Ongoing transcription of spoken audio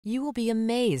You will be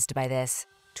amazed by this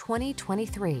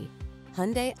 2023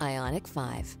 Hyundai IONIQ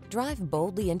 5. Drive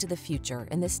boldly into the future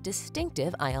in this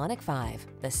distinctive IONIQ 5,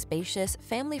 the spacious,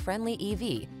 family-friendly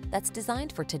EV that's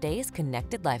designed for today's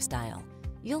connected lifestyle.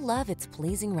 You'll love its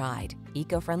pleasing ride,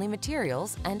 eco-friendly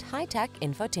materials, and high-tech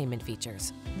infotainment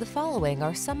features. The following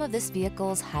are some of this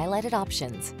vehicle's highlighted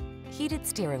options: heated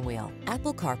steering wheel,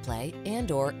 Apple CarPlay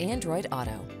and/or Android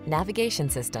Auto,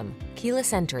 navigation system,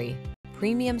 keyless entry,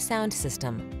 premium sound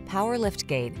system, power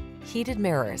liftgate, heated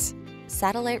mirrors,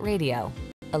 satellite radio,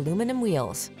 aluminum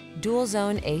wheels, dual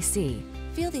zone AC.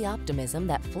 Feel the optimism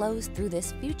that flows through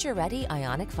this future-ready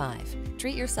IONIQ 5.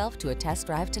 Treat yourself to a test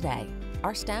drive today.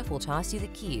 Our staff will toss you the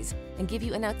keys and give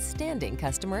you an outstanding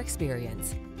customer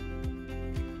experience.